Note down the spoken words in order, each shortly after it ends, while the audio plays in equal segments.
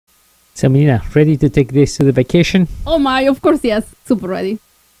So Melina, ready to take this to the vacation? Oh my, of course, yes. Super ready.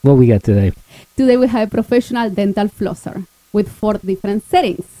 What we got today? Today we have a professional dental flosser with 4 different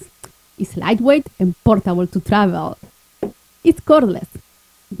settings. It's lightweight and portable to travel. It's cordless,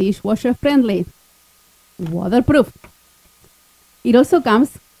 dishwasher friendly, waterproof. It also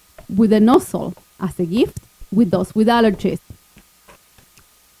comes with a nozzle as a gift with those with allergies.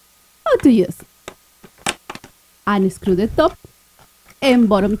 How to use? Unscrew the top and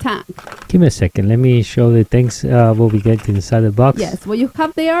bottom tank. Give me a second. Let me show the things what we get inside the box. Yes, what you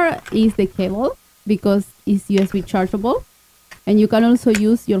have there is the cable because it's USB chargeable, and you can also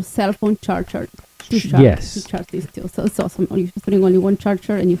use your cell phone charger to charge this too. So it's awesome. You're just putting only one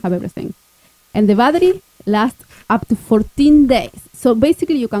charger and you have everything. And the battery lasts up to 14 days. So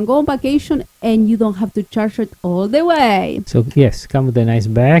basically you can go on vacation and you don't have to charge it all the way. So yes, come with a nice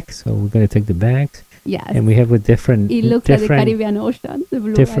bag. So we're gonna take the bags. Yes. And we have a different. It looks like the Caribbean Ocean. The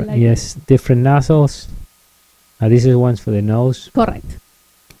blue, different, like yes, different nozzles. This is ones for the nose. Correct.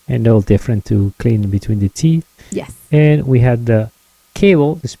 And all different to clean between the teeth. Yes. And we have the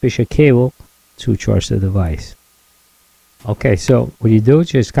cable, the special cable to charge the device. Okay, so what you do,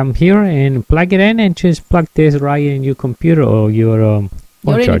 just come here and plug it in and just plug this right in your computer or your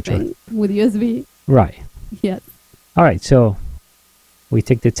phone charger. With USB. Right. Yes. All right, so we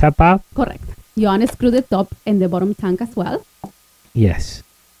take the top out. Correct. You unscrew the top and the bottom tank as well. Yes.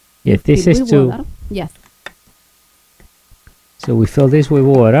 Yeah, this is to... Water. Yes. So we fill this with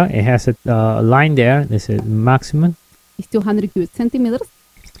water. It has a line there. This is maximum. It's 200 cubic centimeters.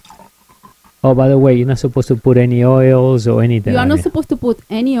 Oh, by the way, you're not supposed to put any oils or anything. You are not supposed to put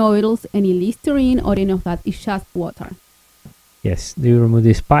any oils, any Listerine or any of that. It's just water. Yes. Do you remove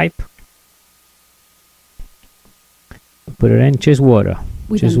this pipe? Put it in, just water.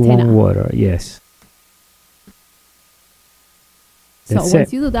 With just antenna. warm water, yes. So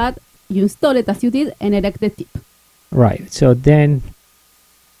once you do that, you install it as you did and erect the tip. Right. So then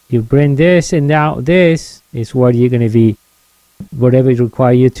you bring this, and now this is what you're going to be, whatever it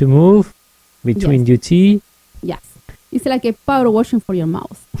requires you to move between your teeth. Yes. It's like a power washing for your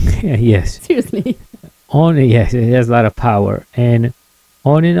mouth. Yes. Seriously. Yes, it has a lot of power. And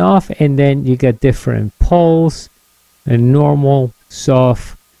on and off, and then you get different poles, and normal,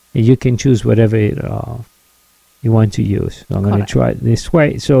 soft, and you can choose whatever you want to use. So I'm going to try it this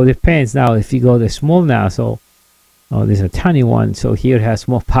way. So it depends now if you go the small nozzle. Oh, there's a tiny one, so here it has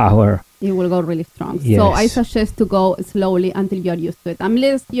more power. It will go really strong. Yes. So I suggest to go slowly until you're used to it.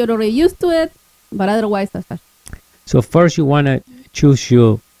 Unless you're already used to it, but otherwise, so first you want to choose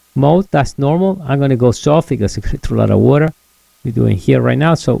your mode. That's normal. I'm going to go soft because it through a lot of water. We're doing here right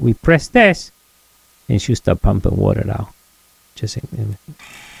now. So we press this, and it should start pumping water now. Just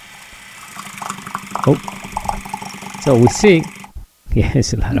so we see, yeah,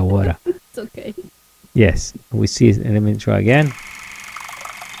 it's a lot of water. It's okay. Yes, we see. Let me try again.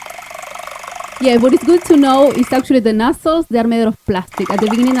 Yeah, what is good to know is actually the nozzles, they are made of plastic. At the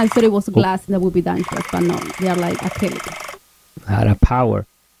beginning, I thought it was glass and that would be dangerous, but no, they are like acrylic. A lot of power.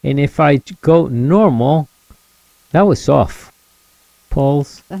 And if I go normal, that was soft.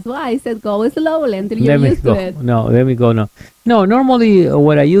 Pulse. That's why I said go slowly until you're used to it. No, let me go now. No, normally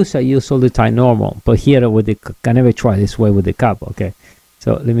what I use all the time normal. But here with the, I never try this way with the cup. Okay.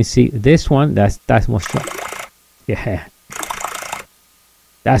 So let me see this one. That's more strong. Yeah.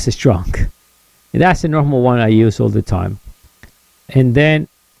 That's strong. That's the normal one I use all the time. And then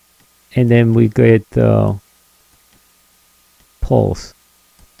we get pulse.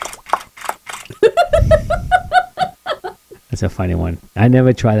 That's a funny one. I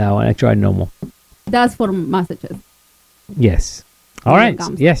never tried that one. I tried normal. That's for massages. Yes. All right.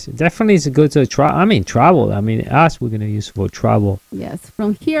 Yes, definitely it's good to try. I mean, travel. I mean, we're going to use for travel. Yes.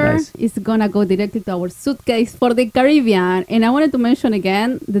 From here, it's going to go directly to our suitcase for the Caribbean. And I wanted to mention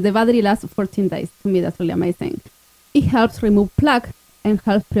again that the battery lasts 14 days. To me, that's really amazing. It helps remove plaque and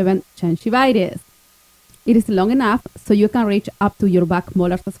helps prevent gingivitis. It is long enough so you can reach up to your back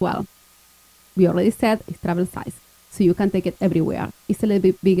molars as well. We already said it's travel size, so you can take it everywhere. It's a little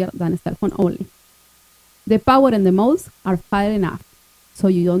bit bigger than a cell phone only. The power and the modes are fire enough, so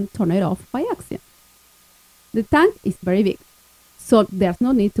you don't turn it off by accident. The tank is very big, so there's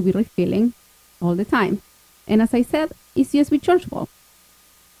no need to be refilling all the time. And as I said, it's USB chargeable,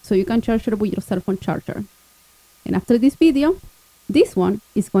 so you can charge it with your cell phone charger. And after this video, this one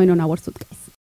is going on our suitcase.